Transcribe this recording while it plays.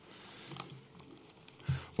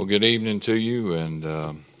Well, good evening to you, and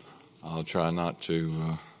I'll try not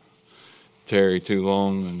to tarry too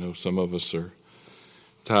long. I know some of us are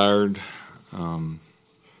tired.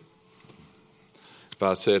 If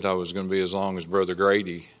I said I was going to be as long as Brother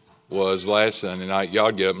Grady was last Sunday night,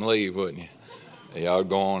 y'all get up and leave, wouldn't you? Y'all would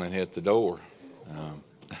go on and hit the door.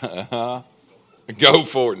 Go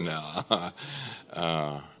for it now.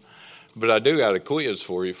 But I do got a quiz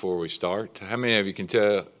for you before we start. How many of you can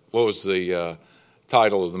tell what was the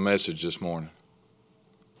title of the message this morning?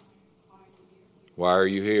 Why are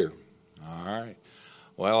you here? All right.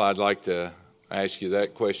 Well, I'd like to ask you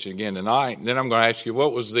that question again tonight. And then I'm going to ask you,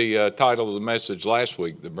 what was the title of the message last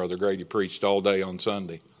week that Brother Grady preached all day on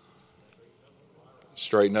Sunday?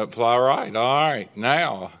 Straighten up, fly right. All right.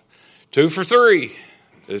 Now, 2 for 3.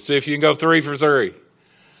 Let's see if you can go 3 for 3.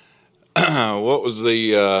 What was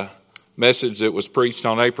the message that was preached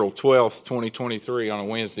on April 12th, 2023 on a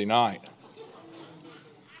Wednesday night?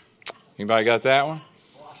 Anybody got that one?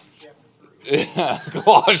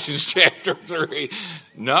 Colossians chapter 3.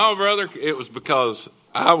 No, brother, it was because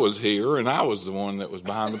I was here and I was the one that was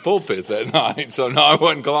behind the pulpit that night. So no, it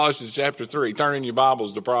wasn't Colossians chapter 3. Turn in your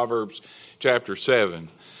Bibles to Proverbs chapter 7.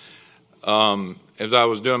 As I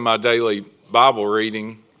was doing my daily Bible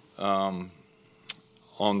reading on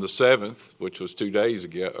the 7th, which was 2 days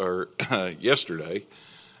ago, or yesterday,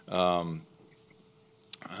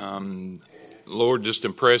 Lord just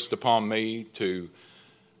impressed upon me to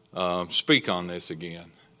speak on this again.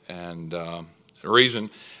 And the reason,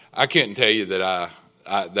 I couldn't tell you that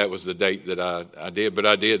that was the date that I did, but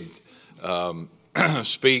I did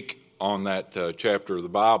speak on that chapter of the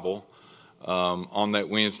Bible on that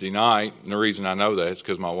Wednesday night. And the reason I know that is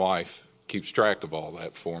because my wife keeps track of all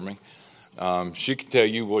that for me. She can tell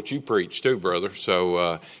you what you preach too, brother.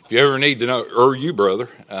 So if you ever need to know, or you, brother,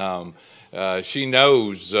 she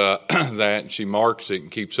knows that, and she marks it and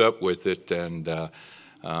keeps up with it, and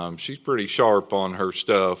she's pretty sharp on her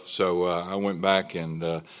stuff. So I went back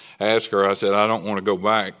and asked her. I said, I don't want to go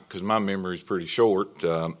back because my memory's pretty short.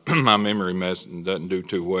 My memory doesn't do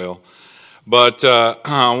too well. But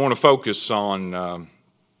I want to focus on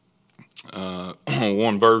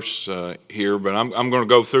one verse here, but I'm going to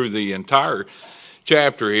go through the entire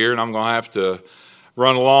chapter here, and I'm going to have to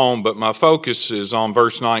run along, but my focus is on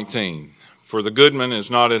verse 19. For the goodman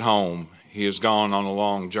is not at home, he is gone on a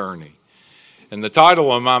long journey. And the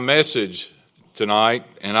title of my message tonight,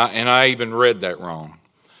 and I even read that wrong.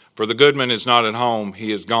 For the goodman is not at home,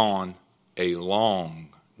 he is gone a long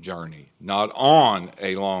journey. Not on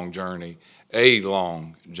a long journey, a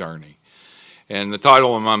long journey. And the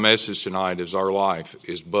title of my message tonight is Our Life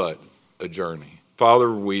is But a Journey.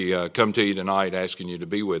 Father, we come to you tonight asking you to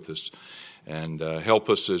be with us and help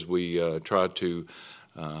us as we try to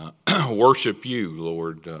worship you,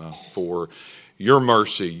 Lord, for your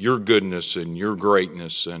mercy, your goodness, and your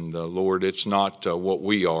greatness. And Lord, it's not what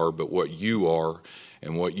we are, but what you are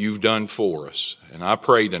and what you've done for us. And I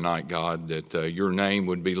pray tonight, God, that your name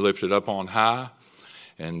would be lifted up on high,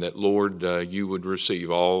 and that, Lord, you would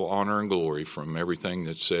receive all honor and glory from everything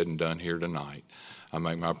that's said and done here tonight. I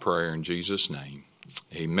make my prayer in Jesus' name.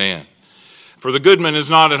 Amen. For the goodman is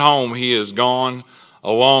not at home, he is gone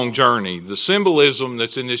a long journey. The symbolism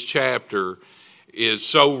that's in this chapter is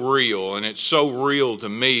so real, and it's so real to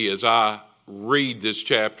me as I read this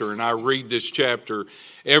chapter, and I read this chapter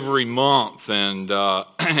every month and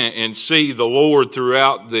see the Lord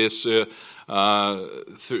throughout this, throughout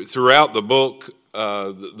the book,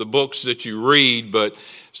 the books that you read, but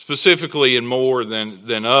specifically in more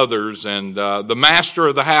than others. And the master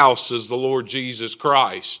of the house is the Lord Jesus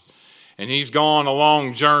Christ. And he's gone a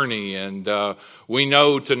long journey, and we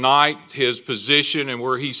know tonight his position and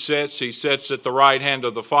where he sits. He sits at the right hand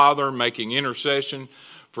of the Father, making intercession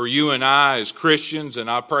for you and I as Christians. And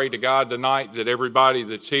I pray to God tonight that everybody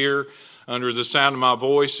that's here under the sound of my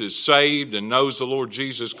voice is saved and knows the Lord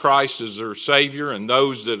Jesus Christ as their Savior, and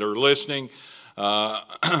those that are listening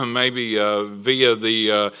maybe via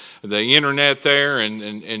the internet there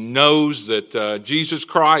and knows that Jesus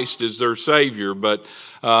Christ is their Savior. But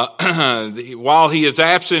while he is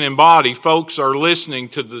absent in body, folks are listening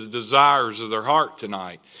to the desires of their heart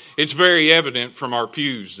tonight. It's very evident from our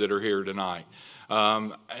pews that are here tonight.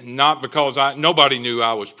 Not because nobody knew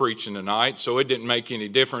I was preaching tonight, so it didn't make any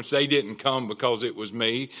difference. They didn't come because it was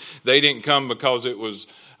me. They didn't come because it was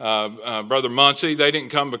Brother Muncie. They didn't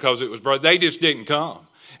come because it was brother. They just didn't come.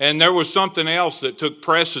 And there was something else that took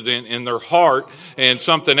precedent in their heart, and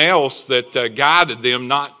something else that guided them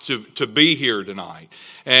not to be here tonight.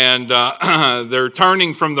 And they're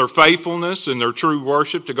turning from their faithfulness and their true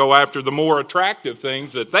worship to go after the more attractive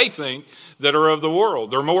things that they think that are of the world.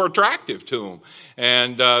 They're more attractive to them.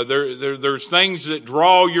 And there's things that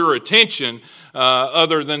draw your attention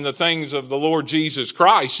other than the things of the Lord Jesus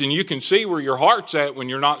Christ. And you can see where your heart's at when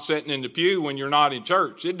you're not sitting in the pew, when you're not in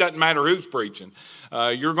church. It doesn't matter who's preaching.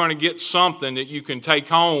 You're going to get something that you can take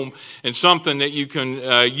home and something that you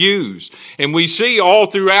can use. And we see all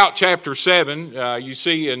throughout chapter 7, you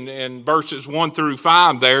see in verses 1 through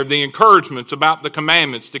 5 there, the encouragements about the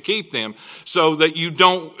commandments to keep them so that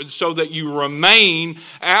you remain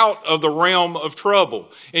out of the realm of trouble.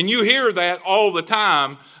 And you hear that all the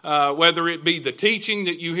time, whether it be the teaching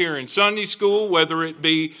that you hear in Sunday school, whether it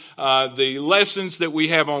be the lessons that we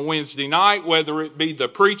have on Wednesday night, whether it be the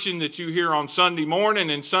preaching that you hear on Sunday morning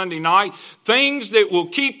and Sunday night, things that will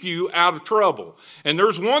keep you out of trouble. And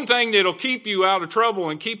there's one thing that'll keep you out of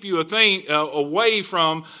trouble and keep you away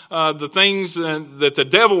from the things that the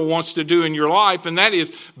devil wants to do in your life, and that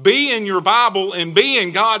is be in your Bible and be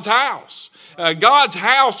in God's house. God's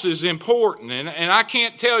house is important, and I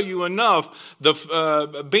can't tell you enough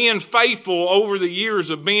being faithful over the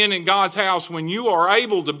years of being in God's house. When you are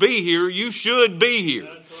able to be here, you should be here.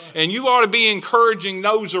 And you ought to be encouraging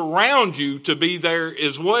those around you to be there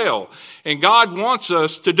as well. And God wants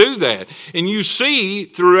us to do that. And you see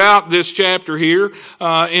throughout this chapter here,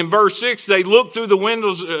 in verse 6, they looked through the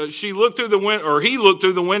windows, he looked through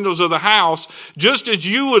the windows of the house, just as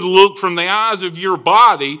you would look from the eyes of your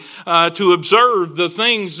body to observe the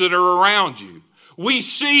things that are around you. We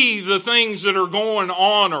see the things that are going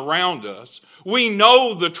on around us. We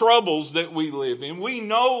know the troubles that we live in. We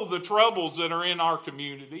know the troubles that are in our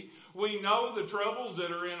community. We know the troubles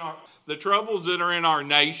that are in our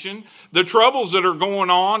nation, the troubles that are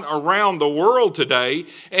going on around the world today.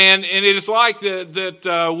 And it is like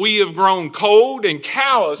that we have grown cold and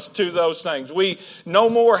callous to those things. We no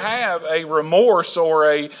more have a remorse or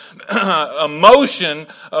a emotion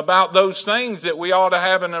about those things that we ought to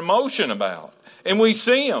have an emotion about. And we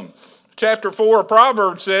see them. Chapter 4 of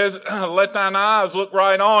Proverbs says, let thine eyes look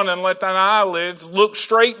right on and let thine eyelids look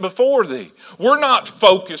straight before thee. We're not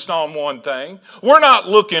focused on one thing. We're not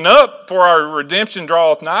looking up for our redemption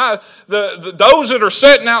draweth nigh. Those that are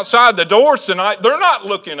sitting outside the doors tonight, they're not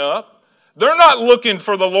looking up. They're not looking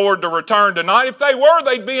for the Lord to return tonight. If they were,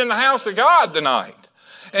 they'd be in the house of God tonight.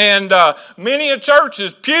 And many a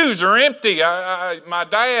church's pews are empty. My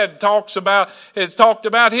dad has talked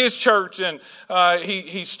about his church, and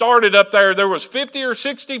he started up there. There was 50 or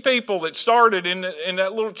 60 people that started in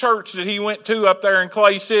that little church that he went to up there in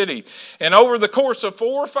Clay City. And over the course of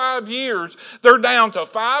 4 or 5 years, they're down to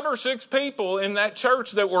 5 or 6 people in that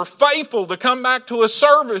church that were faithful to come back to a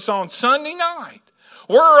service on Sunday night.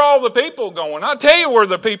 Where are all the people going? I'll tell you where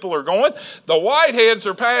the people are going. The whiteheads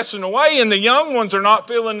are passing away, and the young ones are not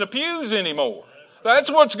filling the pews anymore.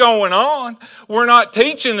 That's what's going on. We're not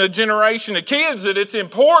teaching a generation of kids that it's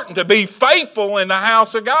important to be faithful in the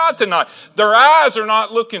house of God tonight. Their eyes are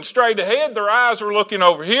not looking straight ahead. Their eyes are looking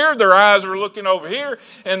over here. Their eyes are looking over here.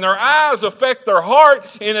 And their eyes affect their heart,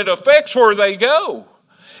 and it affects where they go.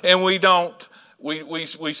 And we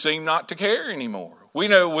seem not to care anymore. We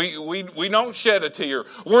know we don't shed a tear.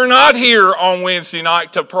 We're not here on Wednesday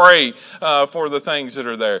night to pray for the things that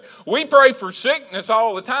are there. We pray for sickness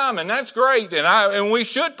all the time, and that's great, and we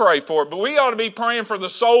should pray for it. But we ought to be praying for the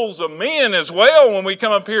souls of men as well when we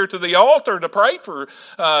come up here to the altar to pray for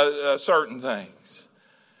certain things.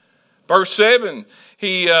 Verse 7,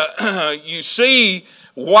 you see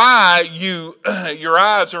why your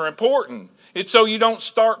eyes are important. It's so you don't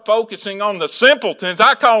start focusing on the simpletons.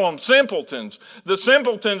 I call them simpletons. The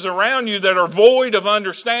simpletons around you that are void of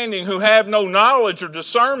understanding, who have no knowledge or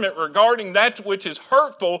discernment regarding that which is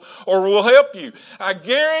hurtful or will help you. I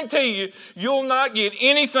guarantee you, you'll not get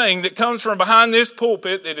anything that comes from behind this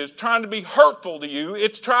pulpit that is trying to be hurtful to you.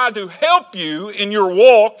 It's trying to help you in your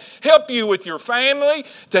walk, help you with your family,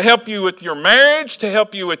 to help you with your marriage, to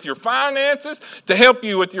help you with your finances, to help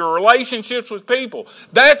you with your relationships with people.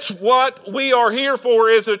 That's what we are here for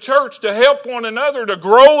as a church, to help one another to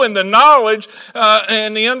grow in the knowledge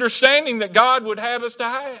and the understanding that God would have us to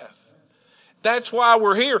have. That's why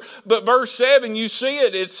we're here. But verse 7, you see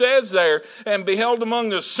it says there, and beheld among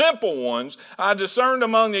the simple ones, I discerned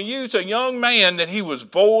among the youths a young man that he was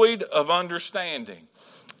void of understanding.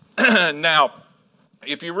 Now,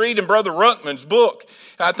 If you read in Brother Ruckman's book,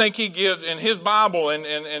 I think he gives in his Bible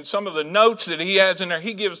and some of the notes that he has in there,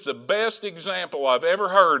 he gives the best example I've ever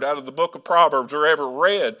heard out of the book of Proverbs or ever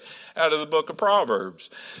read out of the book of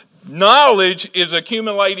Proverbs. Knowledge is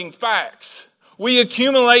accumulating facts. We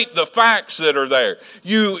accumulate the facts that are there.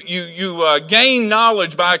 You gain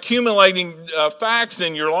knowledge by accumulating facts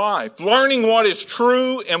in your life, learning what is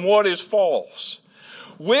true and what is false.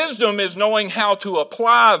 Wisdom is knowing how to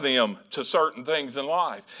apply them to certain things in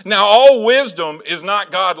life. Now, all wisdom is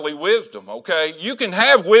not godly wisdom, okay? You can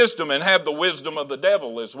have wisdom and have the wisdom of the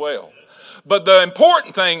devil as well. But the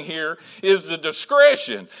important thing here is the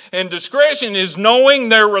discretion. And discretion is knowing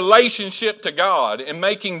their relationship to God and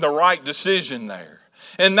making the right decision there.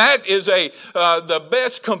 And that is the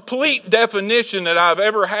best complete definition that I've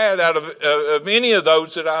ever had out of any of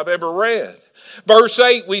those that I've ever read. Verse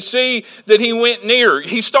 8, we see that he went near.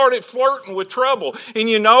 He started flirting with trouble. And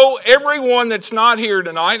you know, everyone that's not here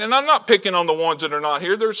tonight, and I'm not picking on the ones that are not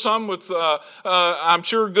here. There's some with, I'm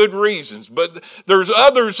sure, good reasons. But there's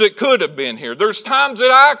others that could have been here. There's times that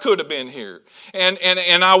I could have been here. And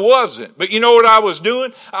I wasn't. But you know what I was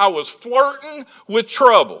doing? I was flirting with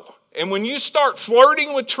trouble. And when you start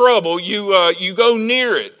flirting with trouble, you go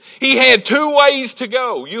near it. He had two ways to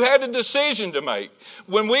go. You had a decision to make.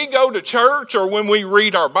 When we go to church or when we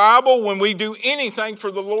read our Bible, when we do anything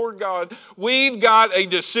for the Lord God, we've got a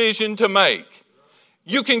decision to make.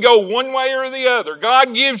 You can go one way or the other.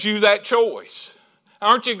 God gives you that choice.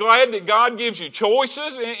 Aren't you glad that God gives you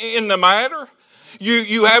choices in the matter?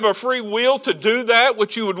 You have a free will to do that,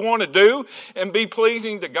 what you would want to do, and be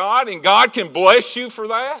pleasing to God, and God can bless you for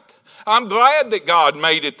that. I'm glad that God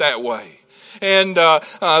made it that way. And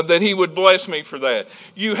that he would bless me for that.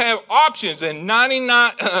 You have options, and an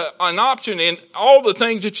option in all the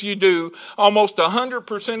things that you do almost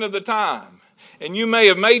 100% of the time. And you may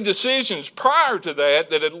have made decisions prior to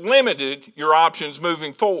that had limited your options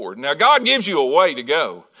moving forward. Now, God gives you a way to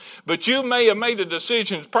go. But you may have made a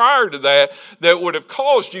decision prior to that would have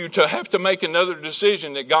caused you to have to make another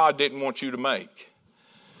decision that God didn't want you to make.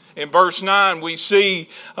 In verse 9, we see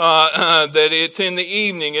that it's in the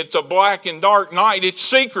evening. It's a black and dark night. It's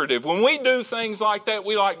secretive. When we do things like that,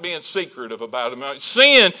 we like being secretive about them.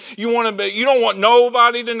 Sin, you don't want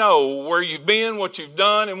nobody to know where you've been, what you've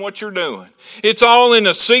done, and what you're doing. It's all in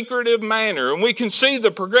a secretive manner, and we can see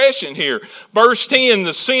the progression here. Verse 10,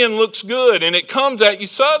 the sin looks good, and it comes at you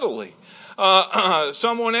subtly.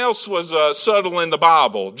 Someone else was subtle in the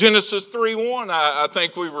Bible. Genesis 3:1, I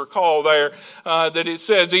think we recall there, that it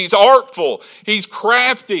says he's artful, he's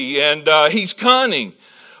crafty, and he's cunning.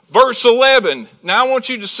 Verse 11, now I want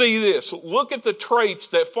you to see this. Look at the traits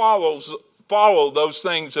that follow those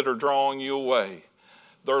things that are drawing you away.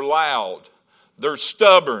 They're loud, they're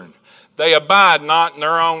stubborn, they abide not in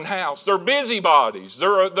their own house. They're busybodies.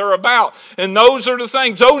 They're about. And those are the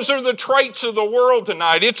things. Those are the traits of the world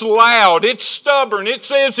tonight. It's loud. It's stubborn. It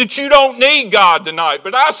says that you don't need God tonight.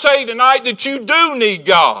 But I say tonight that you do need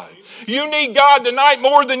God. You need God tonight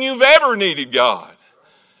more than you've ever needed God.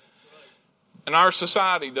 And our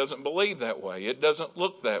society doesn't believe that way. It doesn't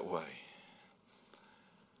look that way.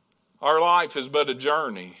 Our life is but a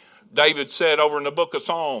journey. David said over in the book of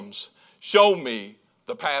Psalms, show me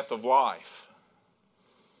the path of life.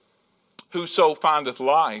 Whoso findeth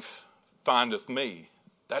life findeth me.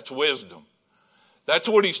 That's wisdom. That's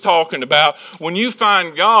what he's talking about. When you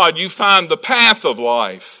find God, you find the path of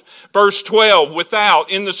life. Verse 12, without,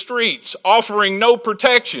 in the streets, offering no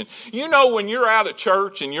protection. You know when you're out of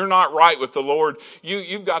church and you're not right with the Lord,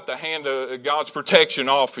 you've got the hand of God's protection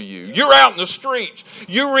off of you. You're out in the streets.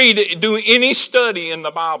 You do any study in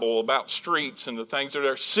the Bible about streets and the things that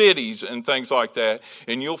are cities and things like that,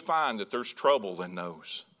 and you'll find that there's trouble in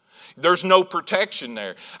those. There's no protection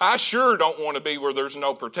there. I sure don't want to be where there's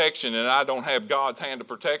no protection and I don't have God's hand of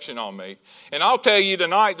protection on me. And I'll tell you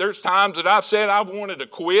tonight, there's times that I've said I've wanted to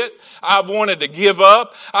quit. I've wanted to give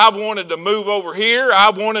up. I've wanted to move over here.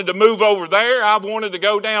 I've wanted to move over there. I've wanted to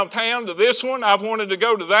go downtown to this one. I've wanted to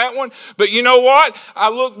go to that one. But you know what? I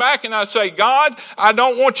look back and I say, God, I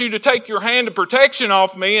don't want you to take your hand of protection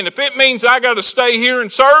off me. And if it means I got to stay here and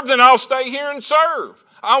serve, then I'll stay here and serve.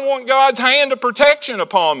 I want God's hand of protection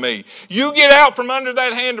upon me. You get out from under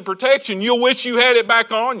that hand of protection, you'll wish you had it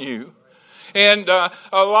back on you. And a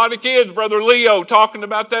lot of kids, Brother Leo, talking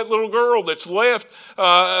about that little girl that's left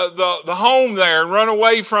the home there and run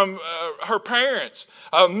away from her parents.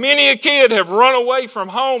 Many a kid have run away from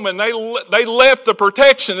home, and they left the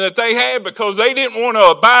protection that they had because they didn't want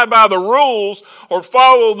to abide by the rules or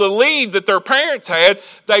follow the lead that their parents had.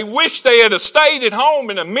 They wish they had stayed at home,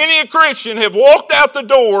 and many a Christian have walked out the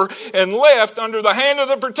door and left under the hand of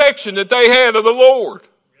the protection that they had of the Lord.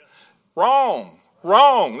 Wrong.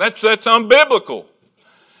 That's unbiblical.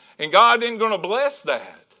 And God isn't going to bless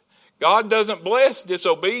that. God doesn't bless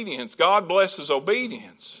disobedience. God blesses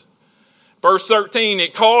obedience. Verse 13,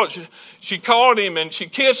 she called him and she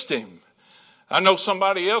kissed him. I know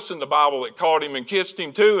somebody else in the Bible that called him and kissed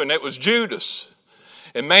him too, and it was Judas.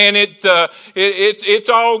 And man, it's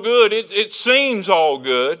all good. It seems all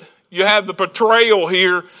good. You have the portrayal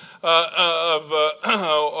here of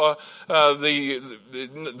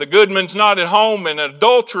the goodman's not at home and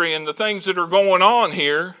adultery and the things that are going on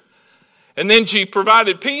here. And then she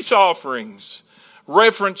provided peace offerings,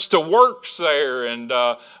 reference to works there, and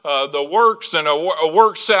the works and a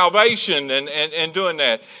work salvation and doing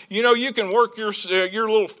that. You know, you can work your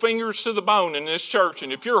little fingers to the bone in this church,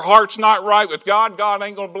 and if your heart's not right with God, God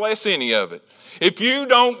ain't going to bless any of it. If you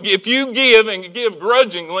give and give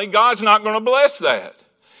grudgingly, God's not going to bless that.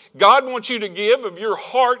 God wants you to give of your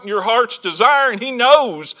heart and your heart's desire, and He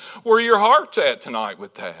knows where your heart's at tonight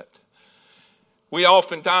with that. We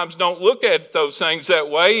oftentimes don't look at those things that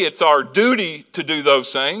way. It's our duty to do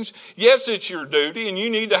those things. Yes, it's your duty, and you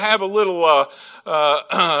need to have a little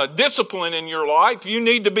discipline in your life. You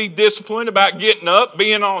need to be disciplined about getting up,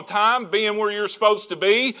 being on time, being where you're supposed to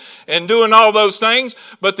be, and doing all those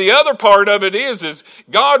things. But the other part of it is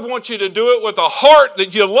God wants you to do it with a heart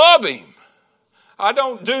that you love Him. I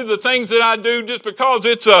don't do the things that I do just because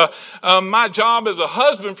it's my job as a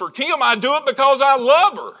husband for Kim. I do it because I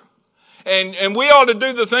love her. And we ought to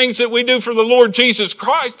do the things that we do for the Lord Jesus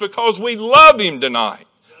Christ because we love Him tonight.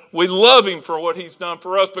 We love Him for what He's done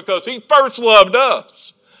for us because He first loved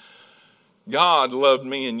us. God loved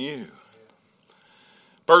me and you.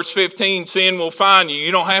 Verse 15, sin will find you.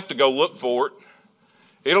 You don't have to go look for it.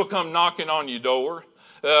 It'll come knocking on your door.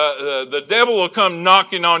 The devil will come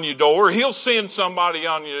knocking on your door. He'll send somebody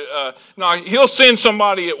on you. He'll send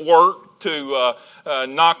somebody at work to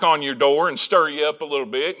knock on your door and stir you up a little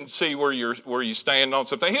bit and see where you stand on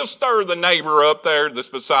something. He'll stir the neighbor up there that's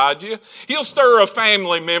beside you. He'll stir a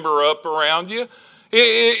family member up around you.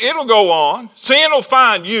 It'll go on. Sin will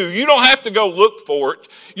find you. You don't have to go look for it.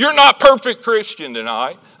 You're not perfect Christian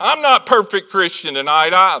tonight. I'm not perfect Christian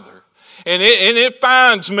tonight either. And it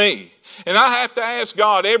finds me. And I have to ask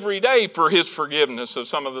God every day for His forgiveness of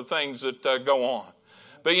some of the things that go on.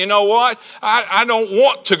 But you know what? I don't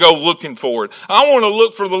want to go looking for it. I want to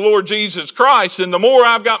look for the Lord Jesus Christ. And the more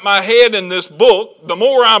I've got my head in this book, the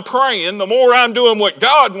more I'm praying, the more I'm doing what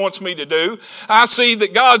God wants me to do, I see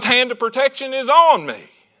that God's hand of protection is on me.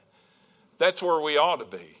 That's where we ought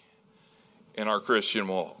to be in our Christian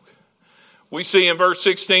walk. We see in verse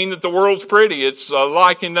 16 that the world's pretty. It's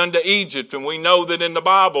likened unto Egypt, and we know that in the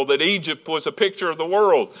Bible that Egypt was a picture of the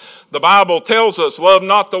world. The Bible tells us, love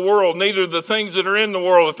not the world, neither the things that are in the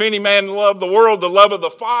world. If any man love the world, the love of the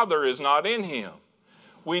Father is not in him.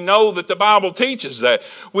 We know that the Bible teaches that.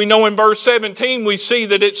 We know in verse 17 we see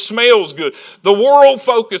that it smells good. The world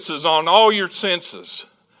focuses on all your senses.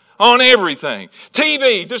 On everything.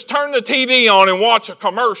 TV, just turn the TV on and watch a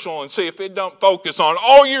commercial and see if it don't focus on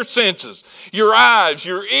all your senses. Your eyes,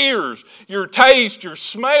 your ears, your taste, your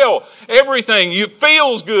smell, everything. It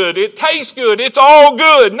feels good. It tastes good. It's all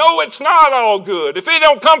good. No, it's not all good. If it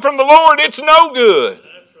don't come from the Lord, it's no good. That's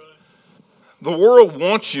right. The world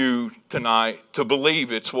wants you tonight to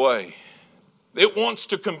believe its way. It wants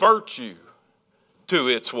to convert you to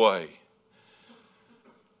its way.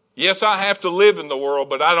 Yes, I have to live in the world,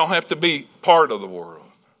 but I don't have to be part of the world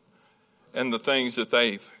and the things that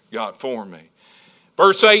they've got for me.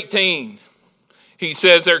 Verse 18, he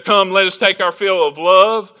says, there come, let us take our fill of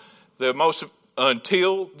love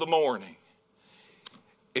until the morning.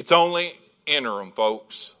 It's only interim,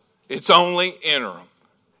 folks. It's only interim.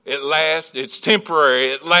 It lasts, it's temporary.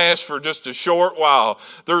 It lasts for just a short while.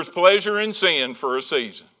 There's pleasure in sin for a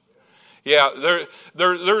season. Yeah,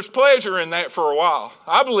 there's pleasure in that for a while.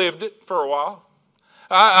 I've lived it for a while.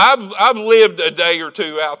 I've lived a day or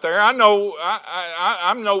two out there. I know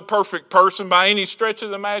I'm no perfect person by any stretch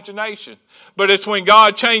of the imagination. But it's when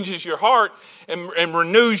God changes your heart and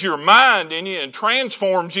renews your mind in you and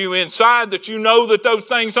transforms you inside that you know that those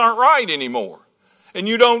things aren't right anymore. And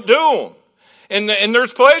you don't do them. And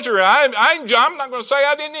there's pleasure. I'm not going to say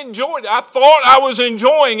I didn't enjoy it. I thought I was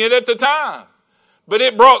enjoying it at the time. But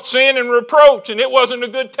it brought sin and reproach, and it wasn't a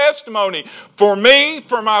good testimony for me,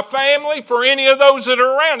 for my family, for any of those that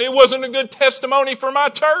are around. It wasn't a good testimony for my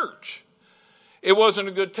church. It wasn't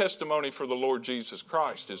a good testimony for the Lord Jesus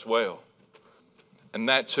Christ as well. And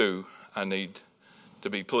that's who I need to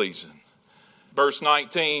be pleasing. Verse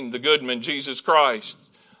 19, the goodman, Jesus Christ,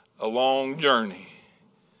 a long journey.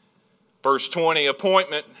 Verse 20,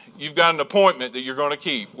 appointment. You've got an appointment that you're going to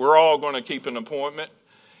keep. We're all going to keep an appointment.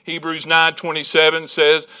 Hebrews 9:27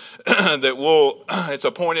 says that it's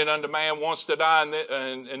appointed unto man once to die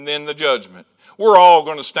and then the judgment. We're all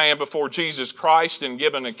going to stand before Jesus Christ and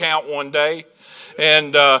give an account one day.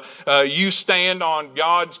 And you stand on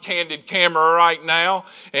God's candid camera right now,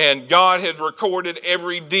 and God has recorded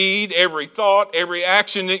every deed, every thought, every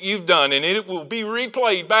action that you've done, and it will be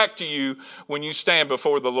replayed back to you when you stand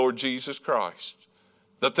before the Lord Jesus Christ.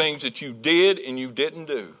 The things that you did and you didn't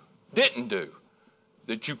do,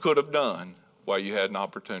 that you could have done while you had an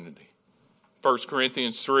opportunity. 1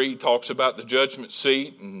 Corinthians 3 talks about the judgment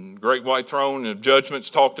seat and great white throne of judgment's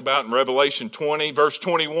talked about in Revelation 20. Verse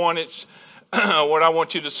 21, it's what I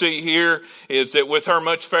want you to see here is that with her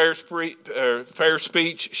much fair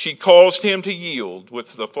speech, she caused him to yield.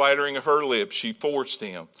 With the flattering of her lips, she forced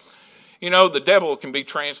him. You know, the devil can be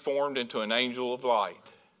transformed into an angel of light.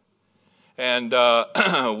 And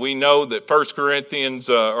we know that 1 Corinthians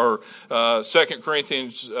 2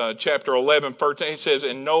 Corinthians chapter 11, 13 says,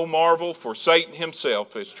 and no marvel, for Satan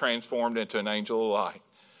himself is transformed into an angel of light.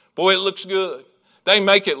 Boy, it looks good. They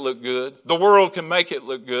make it look good. The world can make it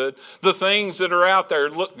look good. The things that are out there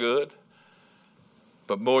look good.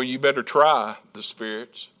 But boy, you better try the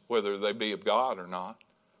spirits, whether they be of God or not.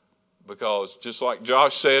 Because just like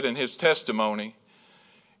Josh said in his testimony,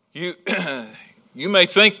 you may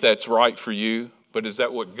think that's right for you, but is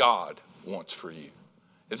that what God wants for you?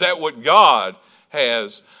 Is that what God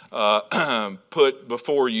has put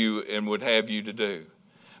before you and would have you to do?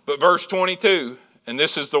 But verse 22, and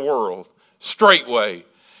this is the world, straightway,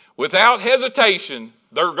 without hesitation,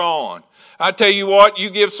 they're gone. I tell you what, you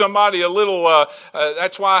give somebody a little,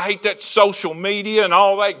 that's why I hate that social media and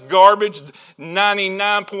all that garbage.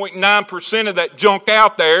 99.9% of that junk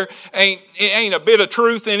out there ain't a bit of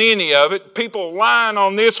truth in any of it. People lying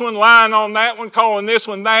on this one, lying on that one, calling this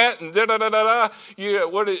one that, and da-da-da-da-da. Yeah,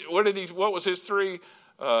 what was his three,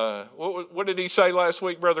 what did he say last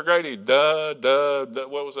week, Brother Grady?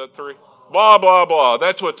 What was that three? Blah, blah, blah.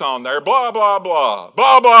 That's what's on there. Blah, blah, blah.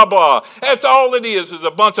 Blah, blah, blah. That's all it is a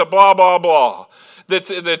bunch of blah, blah, blah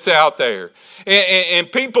that's out there. And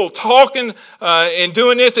people talking and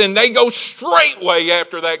doing this, and they go straightway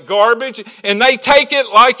after that garbage, and they take it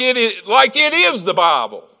like it is the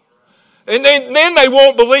Bible. And then they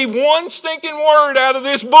won't believe one stinking word out of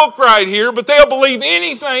this book right here, but they'll believe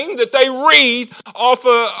anything that they read off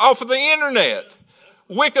of the internet.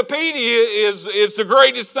 Wikipedia is the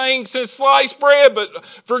greatest thing since sliced bread, but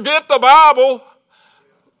forget the Bible.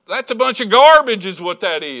 That's a bunch of garbage is what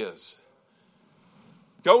that is.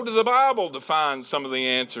 Go to the Bible to find some of the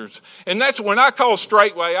answers. And that's when I call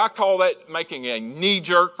straightway, I call that making a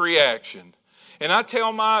knee-jerk reaction. And I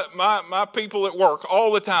tell my people at work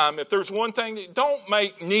all the time, if there's one thing, don't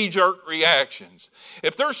make knee-jerk reactions.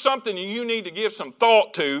 If there's something you need to give some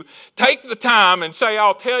thought to, take the time and say,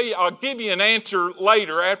 I'll give you an answer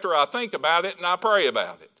later after I think about it and I pray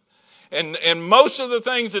about it. And most of the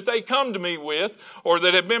things that they come to me with or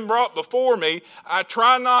that have been brought before me, I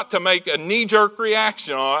try not to make a knee-jerk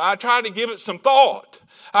reaction on it. I try to give it some thought.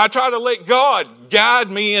 I try to let God guide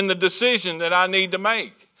me in the decision that I need to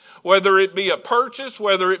make. Whether it be a purchase,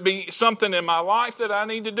 whether it be something in my life that I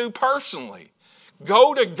need to do personally.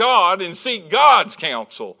 Go to God and seek God's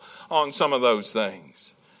counsel on some of those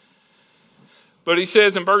things. But he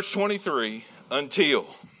says in verse 23, until.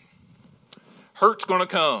 Hurt's going to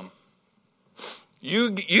come.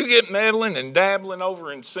 You get meddling and dabbling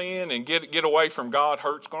over in sin and get away from God,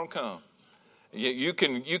 hurt's going to come. You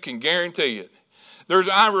can guarantee it.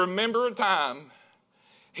 I remember a time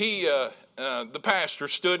the pastor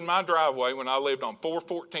stood in my driveway when I lived on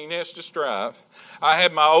 414 Estes Drive. I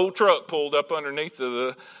had my old truck pulled up underneath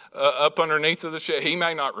of the shed. He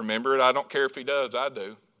may not remember it. I don't care if he does. I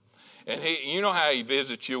do. And you know how he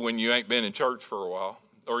visits you when you ain't been in church for a while,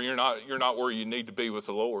 or you're not where you need to be with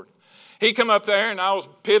the Lord. He come up there and I was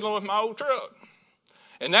piddling with my old truck,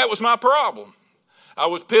 and that was my problem. I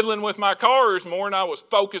was piddling with my cars more than I was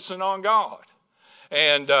focusing on God.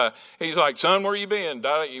 And he's like, son, where you been?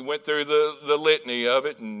 He went through the litany of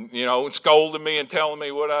it and, scolding me and telling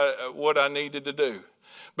me what I needed to do.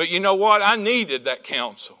 But you know what? I needed that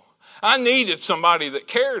counsel. I needed somebody that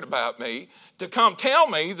cared about me to come tell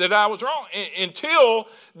me that I was wrong. Until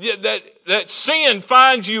that sin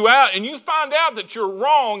finds you out and you find out that you're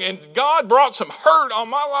wrong, and God brought some hurt on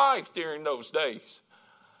my life during those days.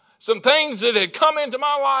 Some things that had come into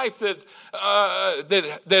my life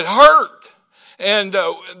that hurt. And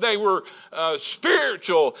they were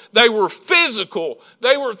spiritual. They were physical.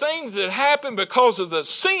 They were things that happened because of the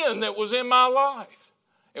sin that was in my life.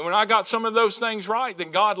 And when I got some of those things right, then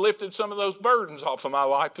God lifted some of those burdens off of my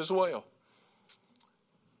life as well.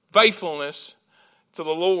 Faithfulness to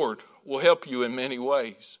the Lord will help you in many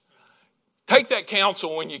ways. Take that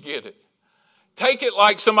counsel when you get it. Take it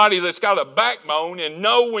like somebody that's got a backbone and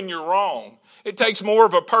know when you're wrong. It takes more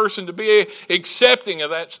of a person to be accepting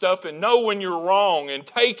of that stuff and know when you're wrong and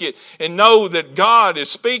take it and know that God is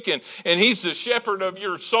speaking and He's the shepherd of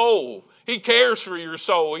your soul. He cares for your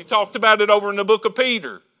soul. He talked about it over in the book of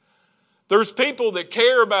Peter. There's people that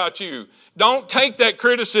care about you. Don't take that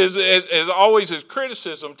criticism as always as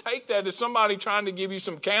criticism. Take that as somebody trying to give you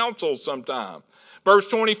some counsel sometime. Verse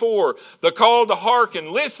 24, the call to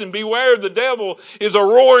hearken. Listen, beware, the devil is a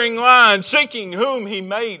roaring lion, seeking whom he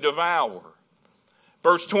may devour.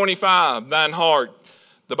 Verse 25, thine heart.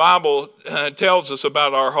 The Bible tells us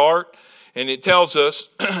about our heart. And it tells us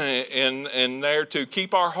in there to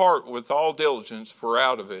keep our heart with all diligence, for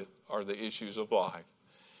out of it are the issues of life.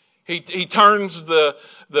 He turns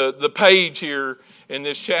the page here in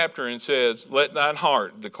this chapter and says, let thine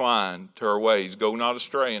heart decline to her ways. Go not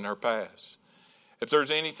astray in her paths. If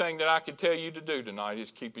there's anything that I can tell you to do tonight,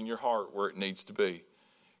 is keeping your heart where it needs to be.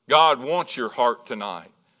 God wants your heart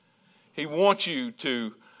tonight. He wants you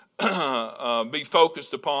to be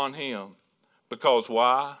focused upon Him. Because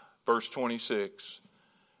why? Verse 26,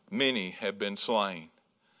 many have been slain.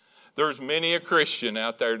 There's many a Christian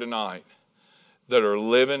out there tonight that are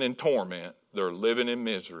living in torment. They're living in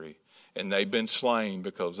misery. And they've been slain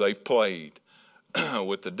because they've played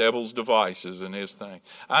with the devil's devices and his thing.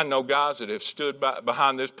 I know guys that have stood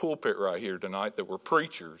behind this pulpit right here tonight that were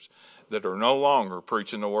preachers that are no longer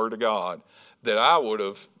preaching the Word of God, that I would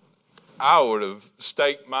have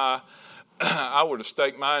staked my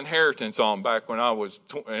inheritance on back when I was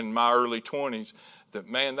in my early 20s. That,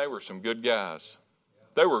 man, they were some good guys.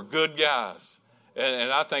 They were good guys.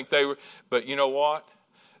 And I think they were, but you know what?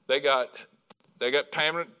 They got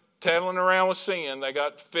tattling around with sin. They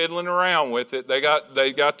got fiddling around with it. They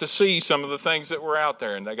got to see some of the things that were out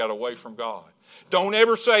there, and they got away from God. Don't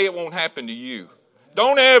ever say it won't happen to you.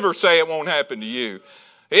 Don't ever say it won't happen to you.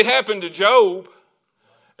 It happened to Job,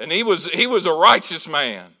 and he was a righteous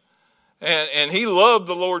man. And he loved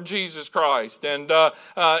the Lord Jesus Christ. And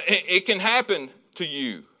it can happen to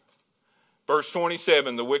you. Verse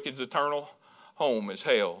 27, the wicked's eternal home is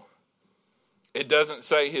hell. It doesn't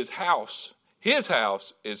say his house is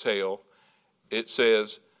hell. It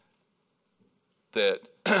says that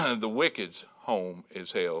the wicked's home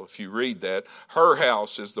is hell. If you read that, her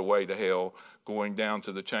house is the way to hell, going down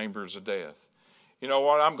to the chambers of death. You know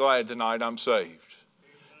what? I'm glad tonight I'm saved.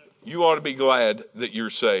 You ought to be glad that you're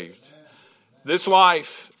saved. This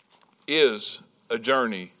life is a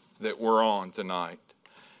journey that we're on tonight.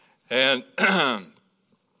 And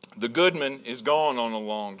the Goodman is gone on a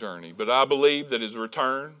long journey, but I believe that his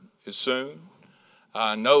return is soon.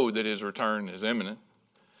 I know that his return is imminent.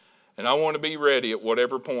 And I want to be ready at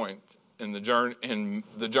whatever point in the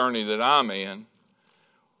journey that I'm in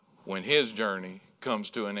when his journey comes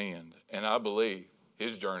to an end. And I believe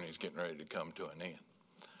his journey is getting ready to come to an end.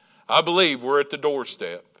 I believe we're at the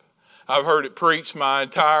doorstep. I've heard it preached my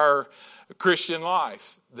entire Christian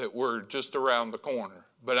life that we're just around the corner.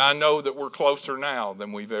 But I know that we're closer now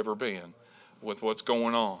than we've ever been with what's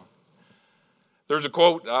going on. There's a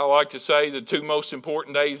quote I like to say, the two most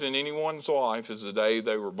important days in anyone's life is the day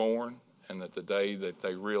they were born and the day that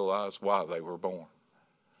they realized why they were born.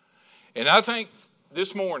 And I think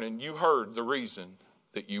this morning you heard the reason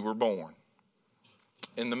that you were born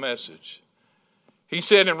in the message. He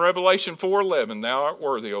said in Revelation 4:11, thou art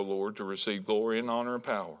worthy, O Lord, to receive glory and honor and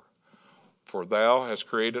power, for thou hast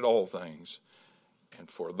created all things, and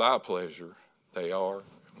for thy pleasure they are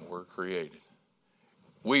and were created.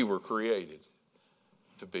 We were created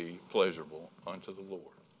to be pleasurable unto the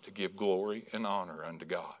Lord, to give glory and honor unto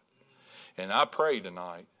God. And I pray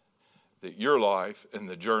tonight that your life and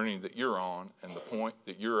the journey that you're on and the point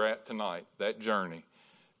that you're at tonight, that journey,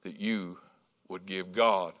 that you would give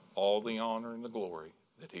God all the honor and the glory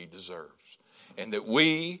that he deserves. And that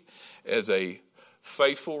we, as a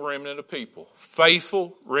faithful remnant of people,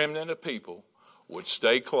 would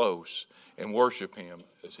stay close and worship him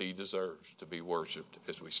as he deserves to be worshiped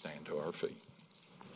as we stand to our feet.